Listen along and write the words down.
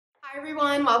Hi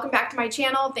everyone, welcome back to my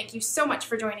channel. Thank you so much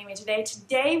for joining me today.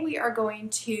 Today we are going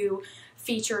to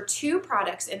feature two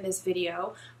products in this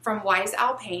video from Wise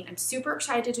Owl Paint. I'm super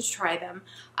excited to try them.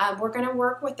 We're going to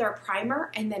work with their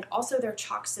primer and then also their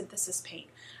chalk synthesis paint.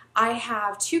 I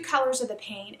have two colors of the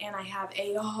paint and I have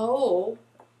a whole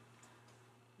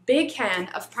big can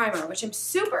of primer, which I'm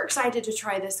super excited to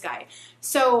try this guy.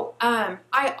 So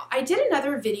I did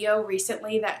another video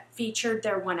recently that featured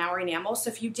their 1 hour enamel. So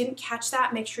if you didn't catch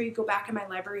that, make sure you go back in my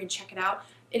library and check it out.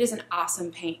 It is an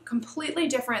awesome paint, completely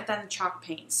different than the chalk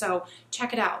paint. So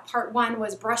check it out. Part 1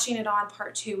 was brushing it on,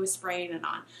 part 2 was spraying it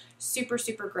on. Super,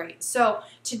 super great. So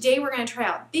today we're going to try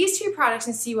out these two products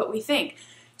and see what we think.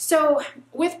 So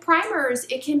with primers,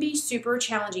 it can be super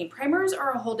challenging. Primers are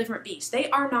a whole different beast. They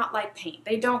are not like paint.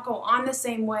 They don't go on the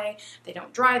same way. They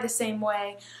don't dry the same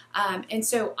way. And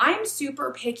so I'm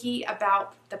super picky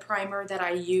about the primer that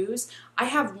I use. I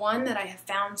have one that I have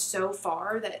found so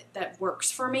far that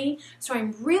works for me. So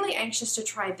I'm really anxious to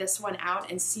try this one out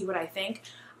and see what I think.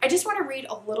 I just want to read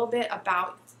a little bit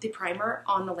about the primer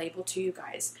on the label to you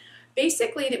guys.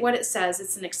 Basically, what it says,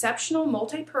 it's an exceptional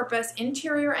multi-purpose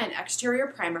interior and exterior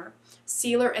primer,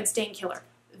 sealer, and stain killer.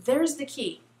 There's the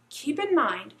key. Keep in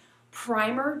mind,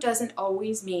 primer doesn't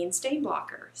always mean stain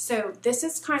blocker. So this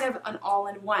is kind of an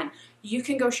all-in-one. You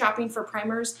can go shopping for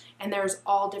primers and there's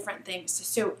all different things.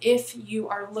 So if you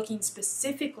are looking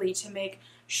specifically to make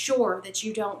sure that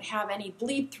you don't have any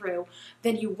bleed through,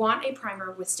 then you want a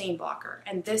primer with stain blocker,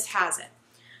 and this has it.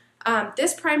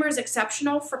 This primer is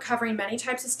exceptional for covering many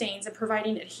types of stains and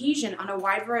providing adhesion on a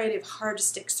wide variety of hard to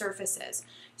stick surfaces.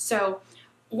 So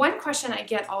one question I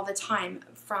get all the time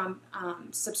from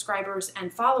subscribers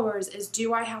and followers is,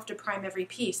 do I have to prime every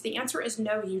piece? The answer is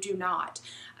no, you do not.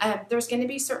 There's going to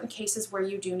be certain cases where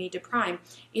you do need to prime.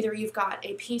 Either you've got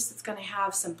a piece that's going to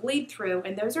have some bleed through,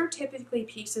 and those are typically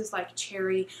pieces like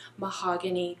cherry,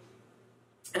 mahogany,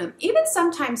 even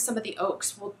sometimes some of the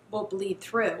oaks will bleed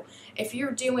through. If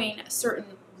you're doing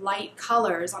certain light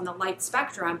colors on the light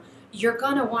spectrum, you're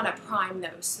going to want to prime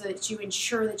those so that you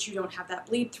ensure that you don't have that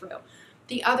bleed through.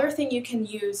 The other thing you can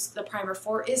use the primer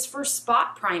for is for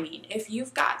spot priming. If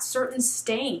you've got certain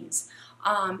stains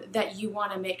that you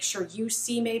want to make sure you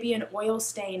see, maybe an oil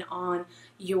stain on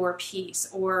your piece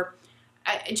or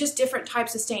just different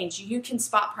types of stains, you can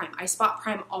spot prime. I spot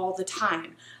prime all the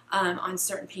time on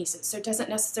certain pieces, so it doesn't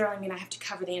necessarily mean I have to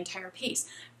cover the entire piece.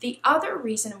 The other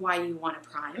reason why you want to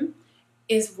prime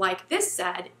is, like this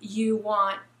said, you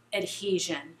want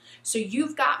adhesion. So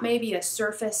you've got maybe a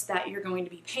surface that you're going to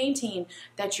be painting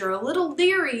that you're a little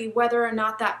leery whether or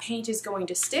not that paint is going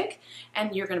to stick,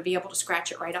 and you're going to be able to scratch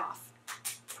it right off.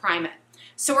 Prime it.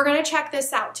 So we're going to check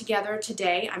this out together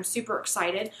today. I'm super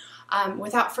excited.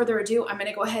 Without further ado, I'm going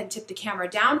to go ahead and tip the camera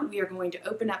down. We are going to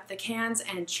open up the cans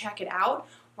and check it out.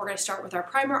 We're going to start with our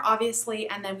primer, obviously,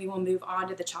 and then we will move on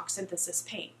to the chalk synthesis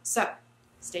paint. So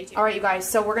stay tuned. All right, you guys,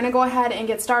 so we're going to go ahead and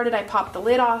get started. I popped the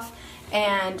lid off,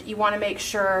 and you want to make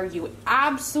sure you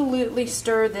absolutely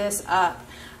stir this up.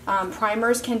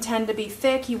 Primers can tend to be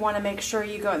thick. You want to make sure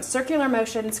you go in circular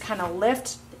motions, kind of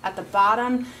lift at the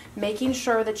bottom, making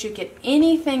sure that you get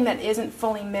anything that isn't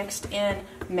fully mixed in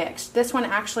mixed. This one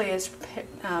actually is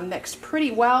mixed pretty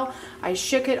well. I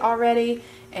shook it already,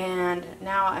 and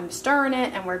now I'm stirring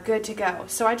it, and we're good to go.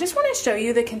 So I just want to show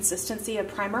you the consistency of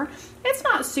primer. It's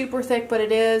not super thick, but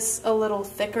it is a little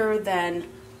thicker than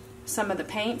some of the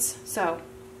paints. So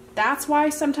that's why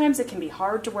sometimes it can be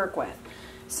hard to work with.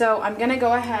 So I'm going to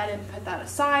go ahead and put that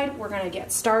aside. We're going to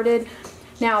get started.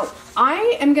 Now,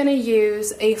 I am going to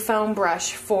use a foam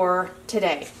brush for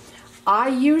today. I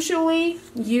usually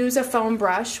use a foam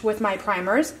brush with my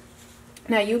primers.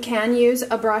 Now, you can use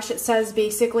a brush that says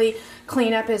basically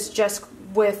cleanup is just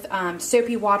with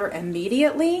soapy water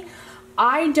immediately.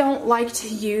 I don't like to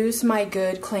use my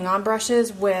good Klingon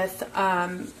brushes with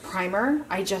primer.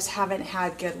 I just haven't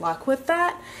had good luck with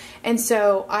that. And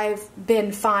so I've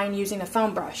been fine using a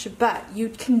foam brush, but you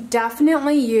can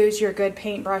definitely use your good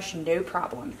paintbrush, no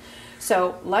problem.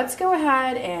 So let's go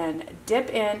ahead and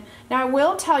dip in. Now, I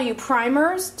will tell you,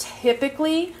 primers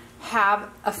typically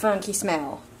have a funky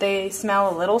smell. They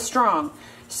smell a little strong.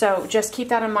 So just keep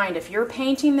that in mind. If you're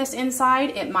painting this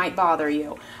inside, it might bother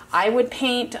you. I would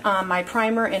paint my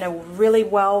primer in a really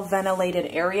well ventilated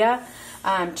area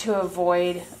to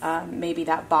avoid maybe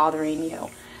that bothering you.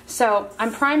 So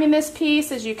I'm priming this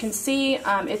piece. As you can see,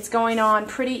 it's going on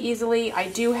pretty easily. I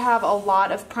do have a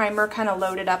lot of primer kind of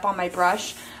loaded up on my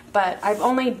brush, but I've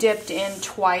only dipped in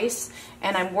twice,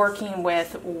 and I'm working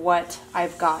with what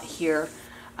I've got here.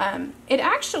 It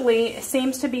actually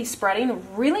seems to be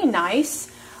spreading really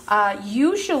nice.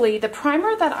 Usually the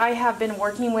primer that I have been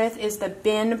working with is the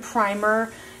Bin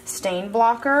Primer Stain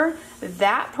Blocker.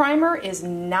 That primer is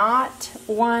not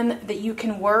one that you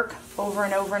can work over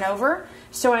and over and over.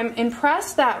 So I'm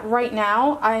impressed that right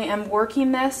now I am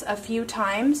working this a few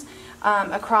times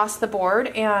across the board,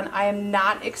 and I am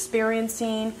not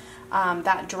experiencing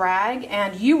that drag.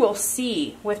 And you will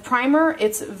see with primer,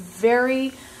 it's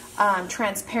very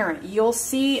transparent. You'll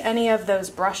see any of those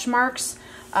brush marks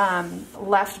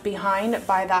left behind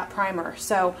by that primer.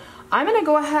 So I'm going to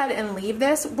go ahead and leave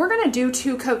this. We're going to do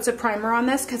 2 coats of primer on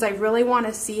this because I really want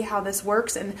to see how this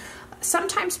works. And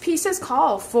sometimes pieces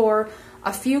call for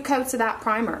a few coats of that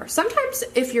primer. Sometimes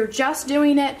if you're just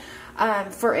doing it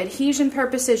for adhesion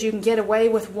purposes, you can get away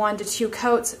with 1 to 2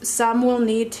 coats. Some will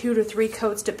need 2 to 3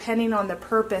 coats depending on the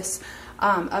purpose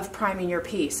of priming your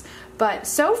piece. But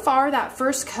so far that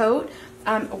first coat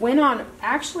went on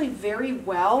actually very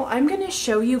well. I'm going to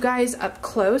show you guys up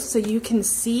close so you can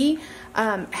see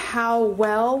how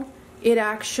well it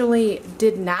actually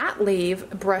did not leave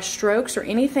brush strokes or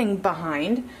anything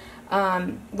behind.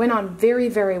 Went on very,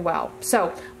 very well.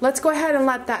 So let's go ahead and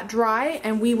let that dry,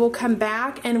 and we will come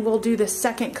back and we'll do the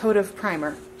second coat of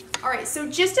primer. All right, so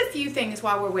just a few things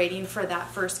while we're waiting for that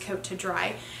first coat to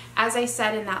dry. As I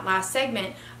said in that last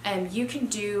segment, you can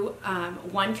do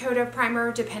 1 coat of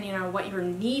primer depending on what your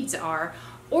needs are,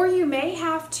 or you may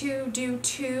have to do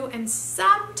 2 and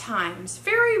sometimes,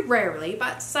 very rarely,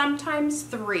 but sometimes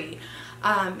 3.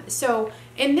 So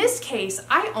in this case,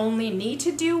 I only need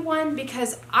to do 1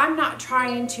 because I'm not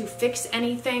trying to fix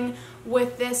anything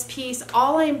with this piece.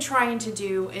 All I'm trying to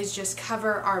do is just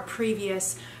cover our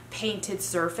previous painted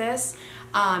surface.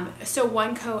 So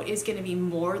 1 coat is going to be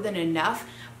more than enough,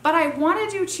 but I want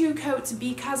to do 2 coats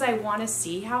because I want to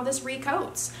see how this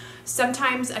recoats.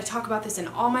 Sometimes, I talk about this in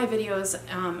all my videos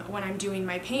when I'm doing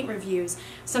my paint reviews,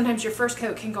 sometimes your first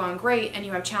coat can go on great and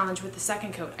you have challenge with the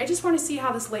second coat. I just want to see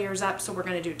how this layers up, so we're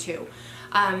going to do 2.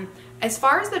 As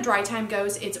far as the dry time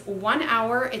goes, it's 1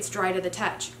 hour, it's dry to the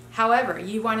touch. However,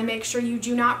 you want to make sure you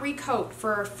do not recoat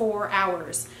for 4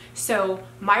 hours. So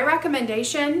my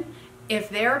recommendation, if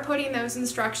they're putting those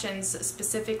instructions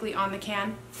specifically on the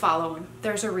can, follow them.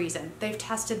 There's a reason. They've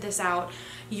tested this out.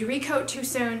 You recoat too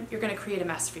soon, you're going to create a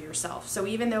mess for yourself. So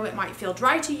even though it might feel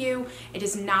dry to you, it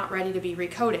is not ready to be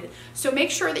recoated. So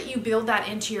make sure that you build that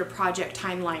into your project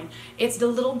timeline. It's a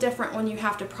little different when you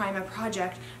have to prime a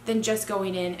project than just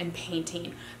going in and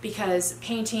painting. Because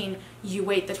painting, you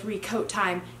wait the recoat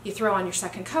time, you throw on your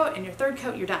second coat, and your third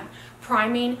coat, you're done.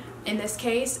 Priming, in this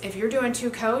case, if you're doing 2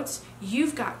 coats,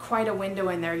 you've got quite a window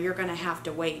in there you're going to have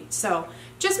to wait. So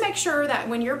just make sure that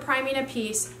when you're priming a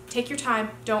piece, take your time,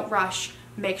 don't rush.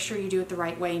 Make sure you do it the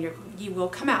right way, and you will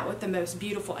come out with the most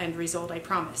beautiful end result, I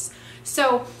promise.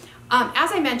 So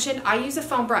as I mentioned, I use a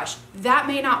foam brush. That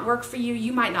may not work for you.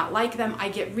 You might not like them. I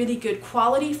get really good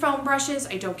quality foam brushes.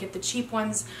 I don't get the cheap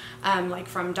ones like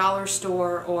from Dollar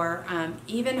Store or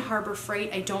even Harbor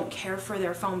Freight. I don't care for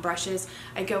their foam brushes.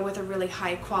 I go with a really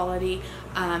high quality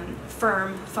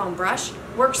firm foam brush.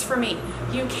 Works for me.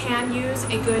 You can use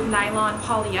a good nylon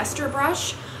polyester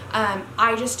brush.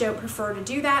 I just don't prefer to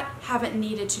do that, haven't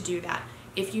needed to do that.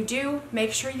 If you do,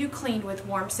 make sure you clean with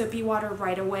warm soapy water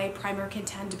right away. Primer can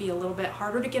tend to be a little bit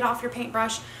harder to get off your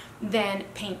paintbrush than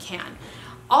paint can.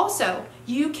 Also,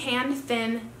 you can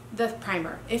thin the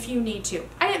primer if you need to.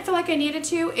 I didn't feel like I needed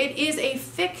to. It is a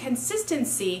thick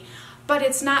consistency, but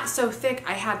it's not so thick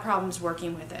I had problems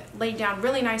working with it. Laid down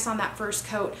really nice on that first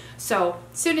coat. So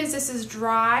as soon as this is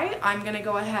dry, I'm gonna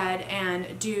go ahead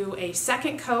and do a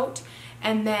second coat,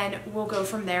 and then we'll go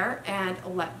from there and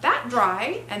let that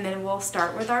dry, and then we'll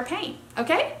start with our paint,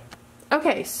 okay?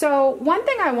 Okay, so one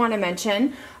thing I want to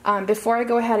mention before I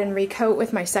go ahead and recoat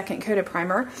with my second coat of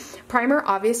primer. Primer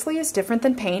obviously is different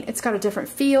than paint. It's got a different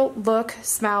feel, look,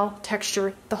 smell,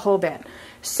 texture, the whole bit.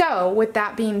 So with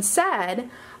that being said,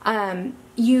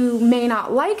 you may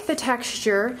not like the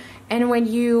texture, and when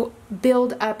you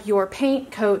build up your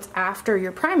paint coats after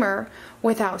your primer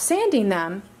without sanding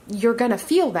them, you're gonna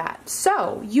feel that.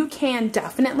 So you can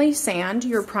definitely sand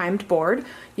your primed board.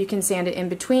 You can sand it in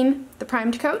between the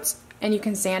primed coats, and you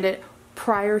can sand it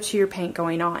prior to your paint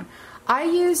going on. I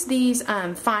use these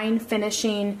fine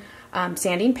finishing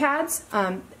sanding pads.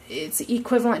 It's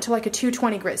equivalent to like a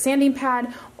 220 grit sanding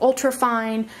pad, ultra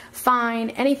fine, fine,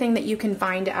 anything that you can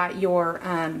find at your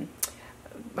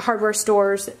hardware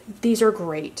stores. These are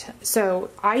great. So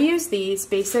I use these.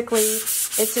 Basically,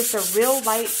 it's just a real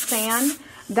light sand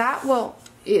that will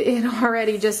it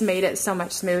already just made it so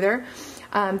much smoother.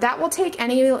 That will take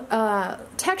any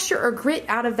texture or grit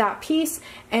out of that piece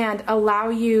and allow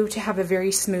you to have a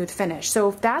very smooth finish. So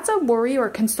if that's a worry or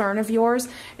concern of yours,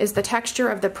 is the texture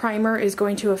of the primer is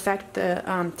going to affect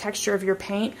the texture of your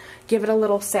paint, give it a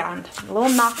little sand, a little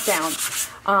knockdown.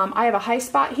 I have a high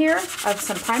spot here of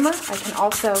some primer. I can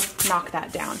also knock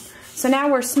that down. So now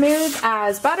we're smooth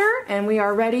as butter and we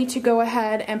are ready to go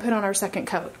ahead and put on our second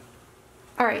coat.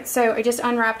 Alright, so I just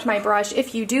unwrapped my brush.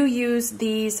 If you do use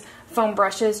these foam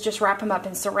brushes, just wrap them up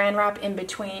in saran wrap in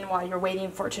between while you're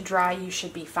waiting for it to dry. You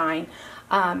should be fine.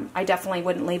 I definitely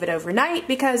wouldn't leave it overnight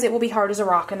because it will be hard as a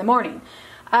rock in the morning.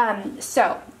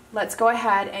 So let's go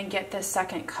ahead and get this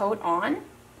second coat on.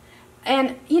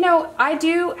 And you know, I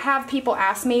do have people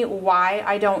ask me why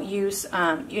I don't use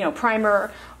you know,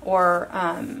 primer or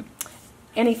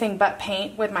anything but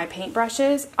paint with my paint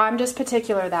brushes. I'm just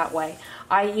particular that way.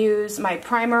 I use my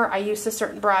primer, I use a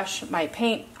certain brush. My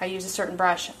paint, I use a certain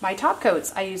brush. My top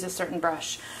coats, I use a certain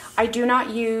brush. I do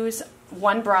not use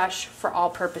one brush for all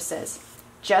purposes,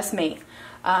 just me.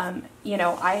 You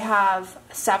know, I have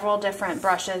several different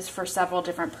brushes for several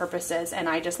different purposes, and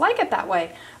I just like it that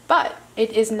way. But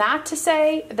it is not to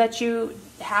say that you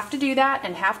have to do that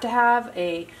and have to have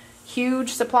a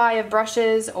huge supply of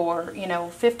brushes or, you know,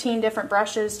 15 different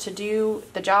brushes to do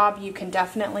the job. You can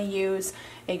definitely use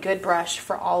a good brush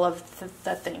for all of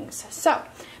the things. So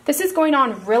this is going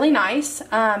on really nice.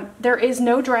 There is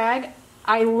no drag.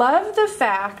 I love the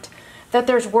fact that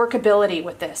there's workability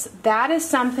with this. That is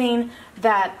something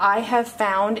that I have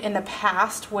found in the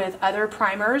past with other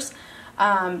primers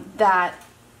that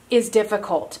is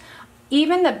difficult.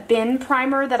 Even the bin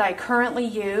primer that I currently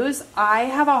use, I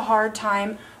have a hard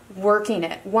time working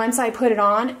it. Once I put it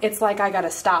on, it's like I gotta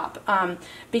stop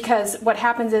because what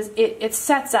happens is it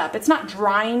sets up. It's not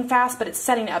drying fast, but it's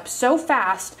setting up so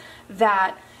fast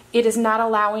that it is not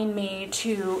allowing me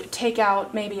to take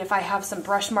out, maybe if I have some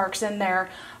brush marks in there,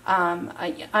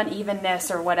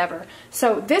 unevenness or whatever.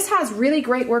 So this has really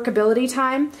great workability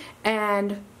time,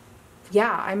 and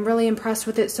yeah, I'm really impressed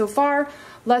with it so far.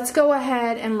 Let's go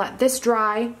ahead and let this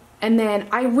dry. And then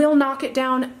I will knock it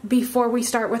down before we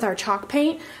start with our chalk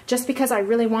paint, just because I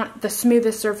really want the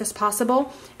smoothest surface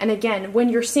possible. And again, when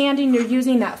you're sanding, you're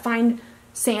using that fine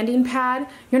sanding pad.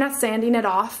 You're not sanding it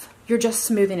off, you're just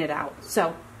smoothing it out.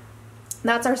 So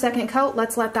that's our second coat.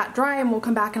 Let's let that dry and we'll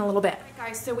come back in a little bit. All right,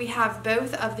 guys, so we have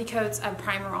both of the coats of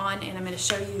primer on, and I'm going to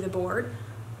show you the board.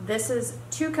 This is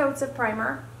 2 coats of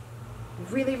primer.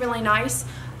 Really, really nice.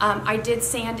 I did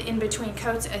sand in between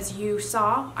coats, as you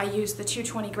saw. I used the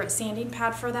 220 grit sanding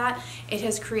pad for that. It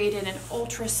has created an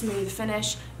ultra smooth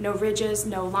finish, no ridges,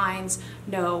 no lines,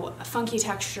 no funky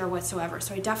texture whatsoever.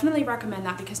 So I definitely recommend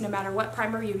that, because no matter what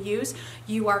primer you use,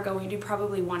 you are going to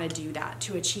probably want to do that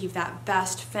to achieve that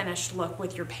best finished look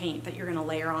with your paint that you're going to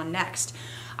layer on next.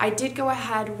 I did go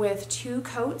ahead with 2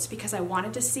 coats because I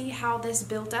wanted to see how this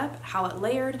built up, how it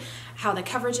layered, how the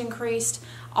coverage increased,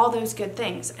 all those good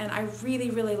things, and I really,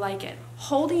 really like it.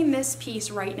 Holding this piece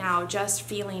right now, just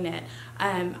feeling it,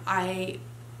 I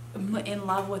am in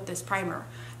love with this primer.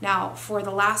 Now, for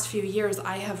the last few years,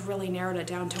 I have really narrowed it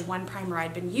down to one primer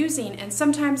I'd been using, and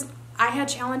sometimes I had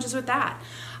challenges with that.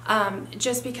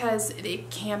 Just because it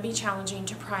can be challenging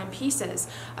to prime pieces,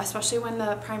 especially when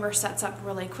the primer sets up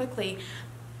really quickly.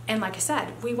 And like I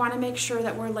said, we want to make sure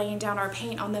that we're laying down our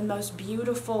paint on the most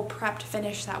beautiful prepped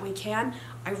finish that we can.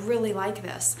 I really like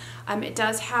this. It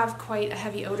does have quite a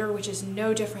heavy odor, which is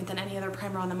no different than any other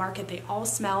primer on the market. They all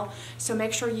smell, so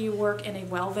make sure you work in a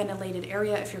well-ventilated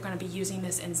area if you're going to be using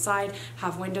this inside.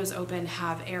 Have windows open,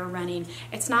 have air running.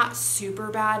 It's not super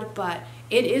bad, but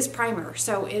it is primer,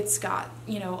 so it's got,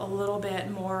 you know, a little bit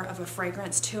more of a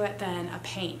fragrance to it than a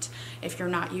paint if you're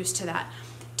not used to that.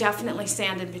 Definitely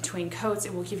sand in between coats.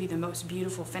 It will give you the most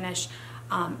beautiful finish.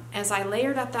 As I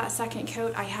layered up that second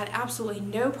coat, I had absolutely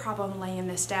no problem laying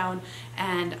this down,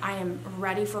 and I am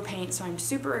ready for paint, so I'm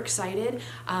super excited.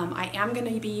 I am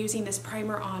going to be using this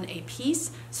primer on a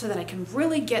piece so that I can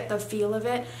really get the feel of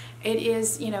it. It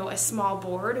is, you know, a small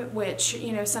board, which,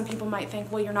 you know, some people might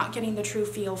think, well, you're not getting the true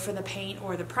feel for the paint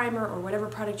or the primer or whatever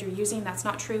product you're using. That's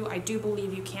not true. I do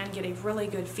believe you can get a really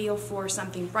good feel for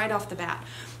something right off the bat.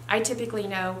 I typically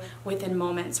know within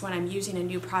moments when I'm using a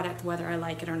new product whether I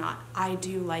like it or not. I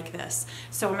do like this.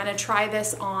 So I'm going to try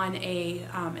this on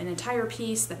an entire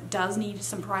piece that does need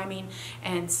some priming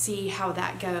and see how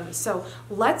that goes. So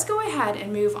let's go ahead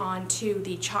and move on to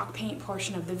the chalk paint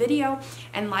portion of the video.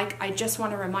 And I just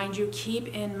want to remind you, keep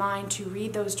in mind to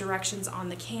read those directions on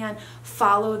the can,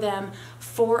 follow them.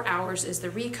 4 hours is the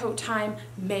recoat time.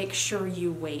 Make sure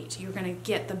you wait. You're going to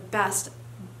get the best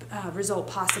result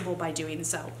possible by doing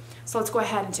so. So let's go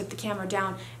ahead and tip the camera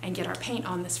down and get our paint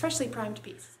on this freshly primed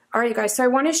piece. Alright you guys, so I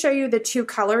want to show you the two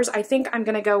colors. I think I'm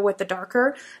going to go with the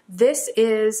darker. This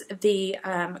is the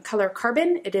color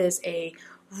Carbon. It is a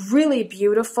really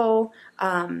beautiful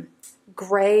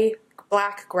gray,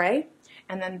 black gray.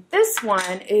 And then this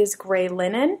one is Gray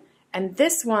Linen. And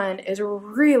this one is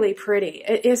really pretty.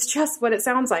 It is just what it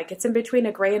sounds like. It's in between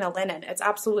a gray and a linen. It's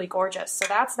absolutely gorgeous. So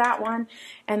that's that one.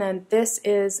 And then this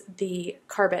is the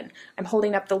Carbon. I'm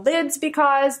holding up the lids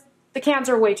because the cans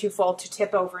are way too full to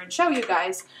tip over and show you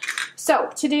guys. So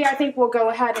today I think we'll go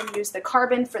ahead and use the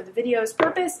Carbon for the video's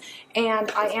purpose. And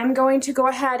I am going to go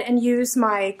ahead and use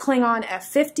my Klingon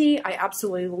F50. I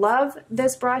absolutely love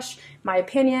this brush. My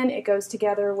opinion, it goes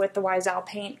together with the Wise Owl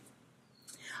paint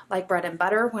like bread and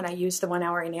butter. When I use the 1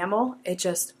 Hour Enamel, it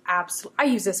just absolutely, I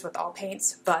use this with all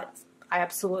paints, but I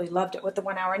absolutely loved it with the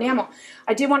 1 Hour Enamel.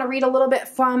 I did want to read a little bit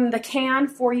from the can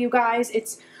for you guys.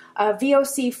 It's a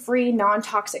VOC-free,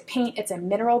 non-toxic paint. It's a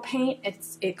mineral paint.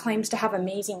 It claims to have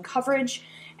amazing coverage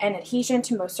and adhesion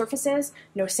to most surfaces.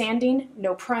 No sanding,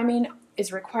 no priming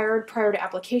is required prior to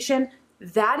application.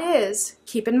 That is,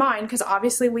 keep in mind, because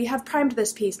obviously we have primed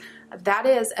this piece, that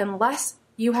is unless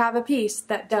you have a piece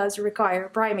that does require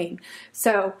priming.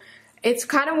 So it's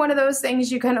kind of one of those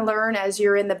things you kind of learn as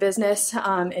you're in the business.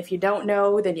 If you don't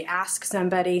know, then you ask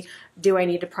somebody, do I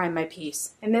need to prime my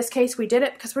piece? In this case, we did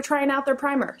it because we're trying out their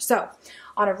primer. So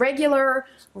on a regular,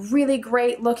 really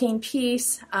great looking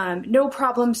piece, no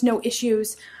problems, no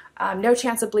issues, no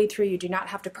chance of bleed through. You do not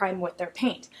have to prime with their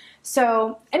paint.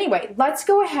 So anyway, let's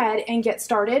go ahead and get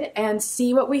started and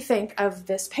see what we think of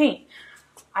this paint.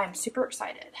 I'm super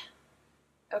excited.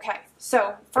 Okay,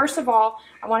 so first of all,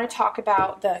 I want to talk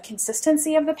about the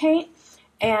consistency of the paint.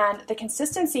 And the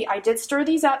consistency, I did stir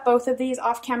these up, both of these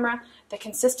off camera. The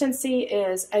consistency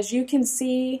is, as you can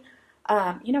see,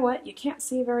 you know what, you can't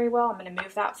see very well. I'm going to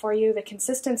move that for you. The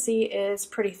consistency is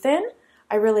pretty thin.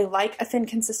 I really like a thin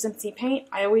consistency paint.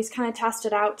 I always kind of test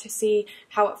it out to see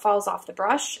how it falls off the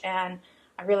brush, and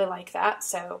I really like that.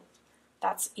 So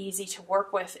that's easy to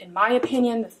work with, in my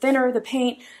opinion. The thinner the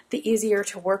paint, the easier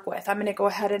to work with. I'm going to go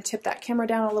ahead and tip that camera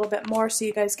down a little bit more so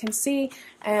you guys can see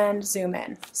and zoom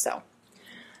in. So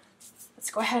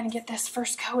let's go ahead and get this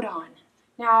first coat on.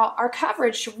 Now our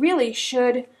coverage really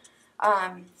should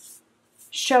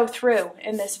show through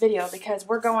in this video because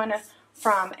we're going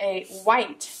from a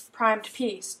white primed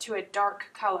piece to a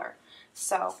dark color.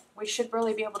 So we should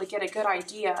really be able to get a good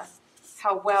idea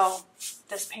how well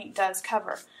this paint does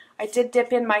cover. I did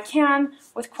dip in my can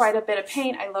with quite a bit of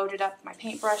paint. I loaded up my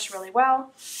paintbrush really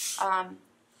well. I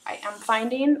am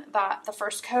finding that the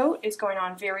first coat is going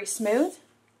on very smooth.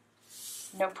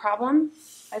 No problem.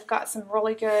 I've got some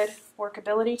really good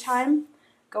workability time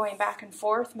going back and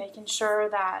forth, making sure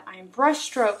that I'm brush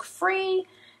stroke free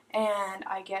and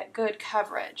I get good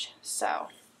coverage. So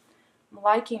I'm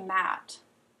liking that.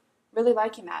 Really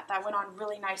liking that. That went on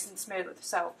really nice and smooth.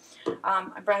 So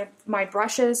my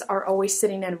brushes are always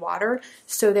sitting in water,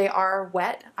 so they are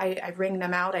wet. I wring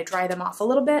them out, I dry them off a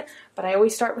little bit, but I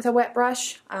always start with a wet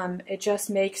brush. It just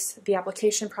makes the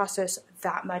application process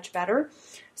that much better.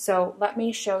 So let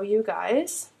me show you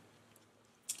guys.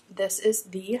 This is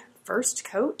the first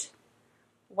coat.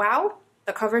 Wow,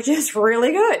 the coverage is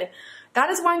really good. That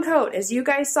is one coat. As you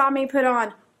guys saw me put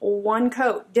on one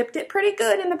coat, dipped it pretty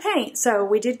good in the paint, so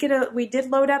we did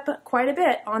load up quite a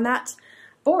bit on that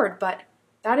board, but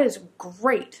that is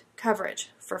great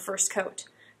coverage for first coat.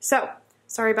 So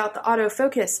sorry about the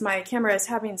autofocus, my camera is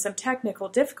having some technical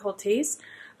difficulties,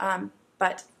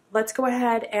 but let's go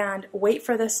ahead and wait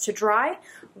for this to dry.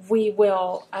 We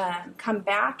will come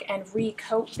back and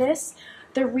recoat this.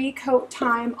 The recoat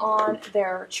time on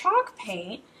their chalk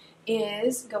paint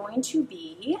is going to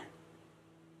be,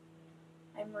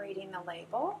 I'm reading the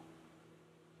label,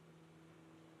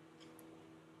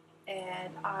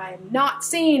 and I'm not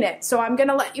seeing it, so I'm going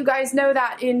to let you guys know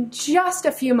that in just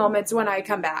a few moments when I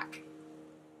come back.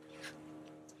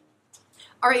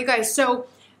 Alright you guys, so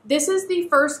this is the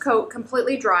first coat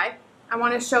completely dry. I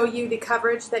want to show you the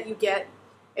coverage that you get.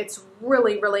 It's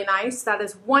really, really nice. That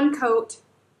is one coat,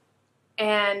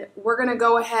 and we're going to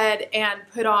go ahead and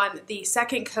put on the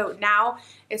second coat now.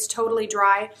 It's totally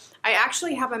dry. I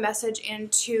actually have a message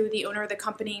into the owner of the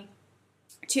company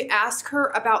to ask her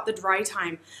about the dry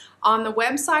time. On the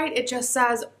website it just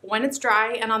says when it's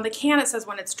dry, and on the can it says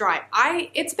when it's dry.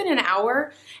 It's been an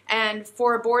hour, and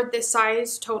for a board this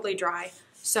size, totally dry.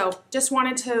 So just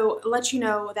wanted to let you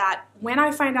know that when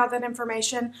I find out that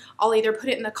information, I'll either put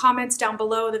it in the comments down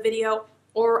below the video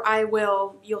or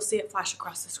you'll see it flash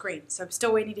across the screen. So I'm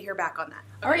still waiting to hear back on that.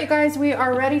 All right, you guys, we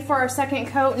are ready for our second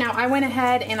coat. Now I went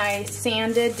ahead and I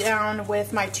sanded down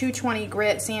with my 220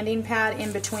 grit sanding pad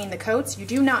in between the coats. You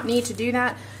do not need to do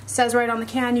that. It says right on the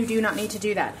can, you do not need to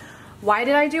do that. Why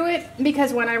did I do it?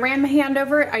 Because when I ran my hand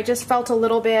over it, I just felt a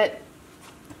little bit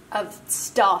of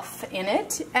stuff in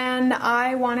it, and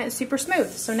I want it super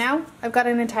smooth. So now I've got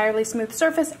an entirely smooth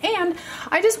surface, and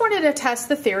I just wanted to test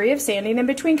the theory of sanding in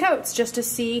between coats just to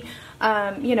see,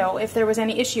 you know, if there was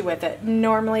any issue with it.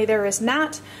 Normally there is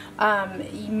not.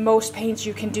 Most paints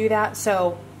you can do that.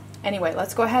 So anyway,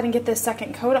 let's go ahead and get this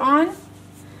second coat on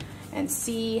and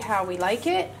see how we like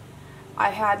it.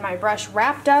 I had my brush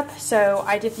wrapped up, so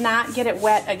I did not get it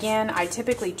wet again. I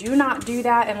typically do not do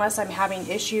that unless I'm having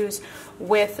issues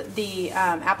with the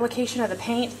application of the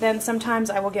paint. Then sometimes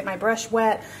I will get my brush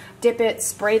wet, dip it,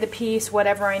 spray the piece,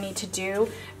 whatever I need to do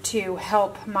to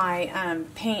help my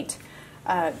paint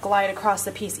glide across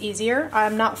the piece easier.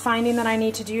 I'm not finding that I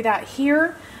need to do that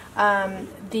here.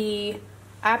 The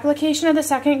application of the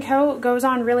second coat goes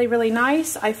on really, really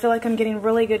nice. I feel like I'm getting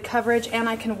really good coverage, and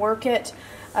I can work it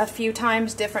a few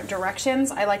times different directions.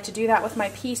 I like to do that with my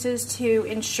pieces to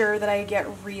ensure that I get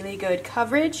really good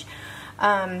coverage.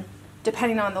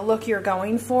 Depending on the look you're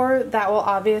going for, that will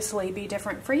obviously be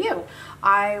different for you.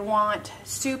 I want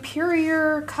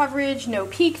superior coverage, no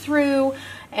peek through,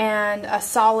 and a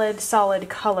solid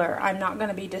color. I'm not going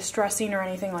to be distressing or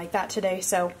anything like that today,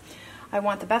 so I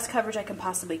want the best coverage I can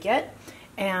possibly get.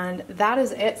 And that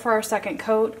is it for our second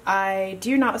coat. I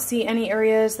do not see any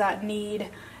areas that need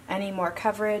any more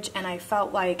coverage, and I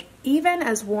felt like even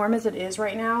as warm as it is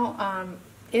right now,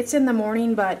 it's in the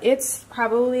morning, but it's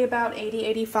probably about 80,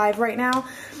 85 right now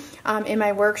in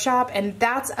my workshop, and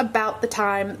that's about the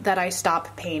time that I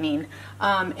stop painting.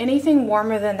 Anything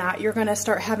warmer than that, you're going to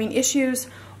start having issues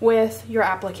with your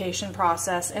application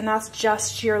process, and that's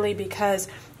just sheerly because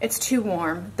it's too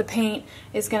warm. The paint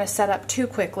is going to set up too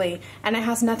quickly, and it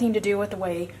has nothing to do with the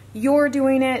way you're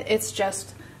doing it. It's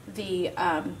just the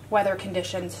weather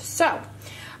conditions. So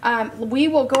we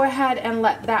will go ahead and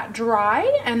let that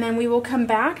dry, and then we will come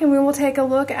back and we will take a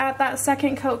look at that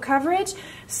second coat coverage,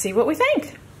 see what we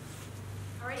think.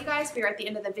 All right, you guys, we are at the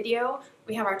end of the video.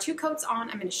 We have our two coats on.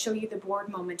 I'm going to show you the board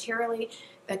momentarily.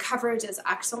 The coverage is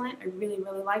excellent. I really,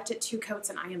 really liked it. 2 coats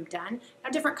and I am done.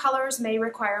 Now, different colors may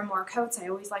require more coats. I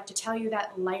always like to tell you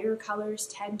that lighter colors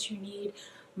tend to need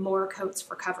more coats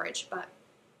for coverage, but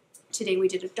today we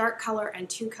did a dark color, and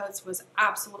 2 coats was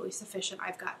absolutely sufficient.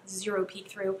 I've got 0 peek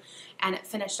through, and it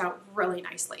finished out really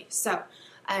nicely. So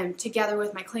together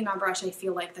with my Klingon brush, I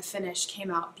feel like the finish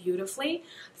came out beautifully.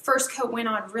 First coat went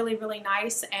on really, really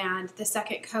nice, and the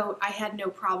second coat, I had no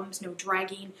problems, no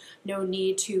dragging, no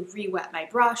need to re-wet my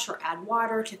brush or add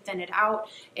water to thin it out.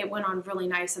 It went on really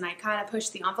nice, and I kind of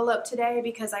pushed the envelope today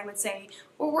because I would say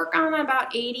we'll work on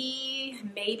about 80,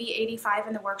 maybe 85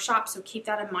 in the workshop, so keep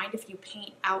that in mind if you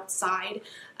paint outside.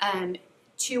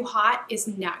 Too hot is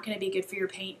not going to be good for your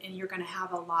paint, and you're going to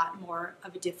have a lot more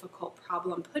of a difficult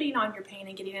problem putting on your paint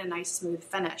and getting a nice smooth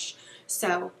finish.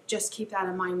 So just keep that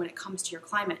in mind when it comes to your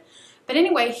climate. But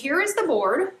anyway, here is the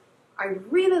board. I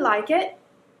really like it.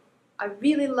 I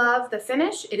really love the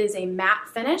finish. It is a matte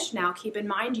finish. Now keep in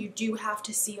mind, you do have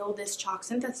to seal this chalk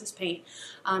synthesis paint.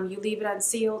 You leave it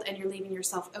unsealed and you're leaving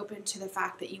yourself open to the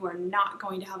fact that you are not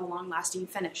going to have a long-lasting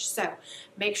finish. So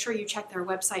make sure you check their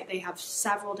website. They have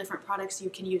several different products you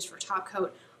can use for top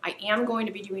coat. I am going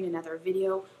to be doing another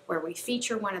video where we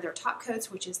feature one of their top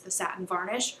coats, which is the satin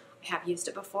varnish. I have used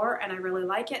it before and I really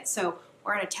like it. So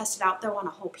we're going to test it out though on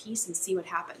a whole piece and see what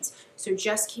happens. So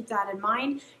just keep that in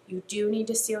mind. You do need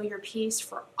to seal your piece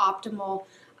for optimal,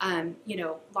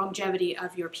 longevity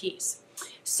of your piece.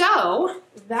 So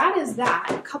that is that.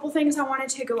 A couple things I wanted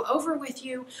to go over with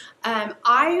you.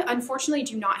 I unfortunately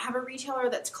do not have a retailer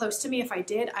that's close to me. If I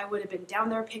did, I would have been down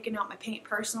there picking out my paint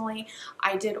personally.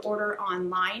 I did order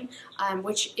online,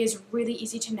 which is really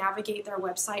easy to navigate their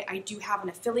website. I do have an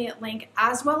affiliate link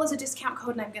as well as a discount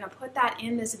code, and I'm going to put that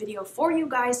in this video for you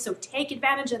guys. So take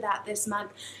advantage of that this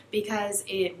month because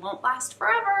it won't last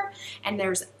forever. And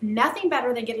there's nothing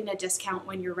better than getting a discount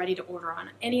when you're ready to order on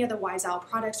any of the Wise Owl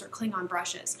products or Klingon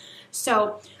brushes.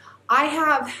 So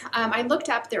I looked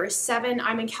up, there is 7,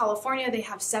 I'm in California, they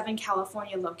have 7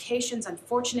 California locations.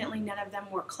 Unfortunately, none of them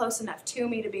were close enough to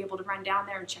me to be able to run down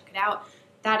there and check it out.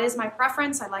 That is my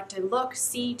preference. I like to look,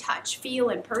 see, touch, feel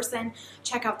in person,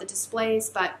 check out the displays,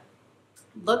 but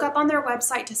look up on their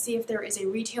website to see if there is a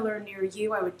retailer near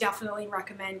you. I would definitely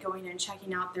recommend going and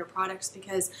checking out their products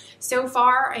because so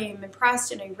far I am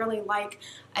impressed and I really like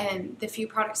the few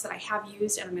products that I have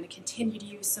used, and I'm going to continue to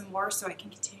use some more so I can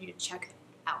continue to check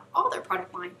out all their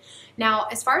product line. Now,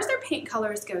 as far as their paint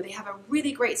colors go, they have a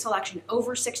really great selection,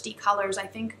 over 60 colors. I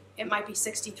think it might be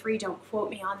 63, don't quote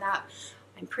me on that.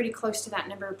 I'm pretty close to that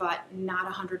number, but not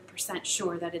 100%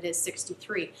 sure that it is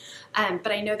 63.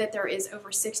 But I know that there is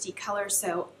over 60 colors,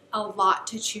 so a lot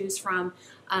to choose from.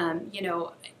 You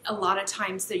know, a lot of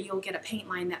times that you'll get a paint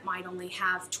line that might only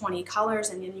have 20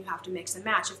 colors, and then you have to mix and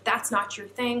match. If that's not your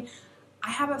thing, I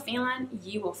have a feeling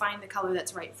you will find the color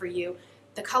that's right for you.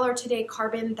 The color Today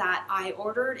Carbon that I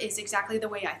ordered is exactly the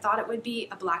way I thought it would be,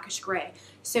 a blackish gray.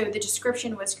 So the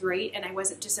description was great and I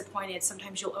wasn't disappointed.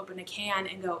 Sometimes you'll open a can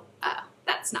and go, oh,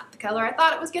 that's not the color I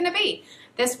thought it was going to be.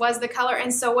 This was the color,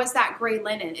 and so was that gray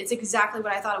linen. It's exactly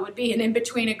what I thought it would be, and in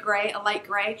between a gray, a light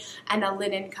gray, and a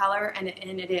linen color, and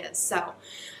it is. So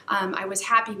I was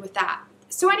happy with that.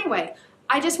 So anyway,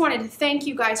 I just wanted to thank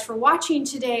you guys for watching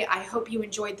today. I hope you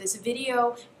enjoyed this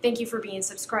video. Thank you for being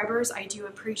subscribers. I do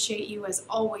appreciate you. As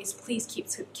always, please keep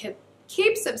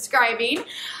subscribing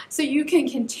so you can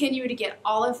continue to get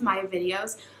all of my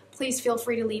videos. Please feel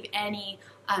free to leave any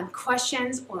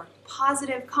questions or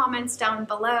positive comments down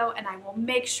below, and I will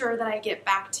make sure that I get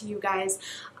back to you guys,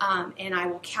 and I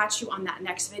will catch you on that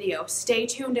next video. Stay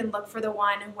tuned and look for the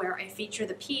one where I feature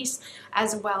the piece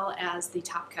as well as the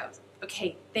top coat.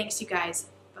 Okay, thanks you guys.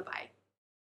 Bye-bye.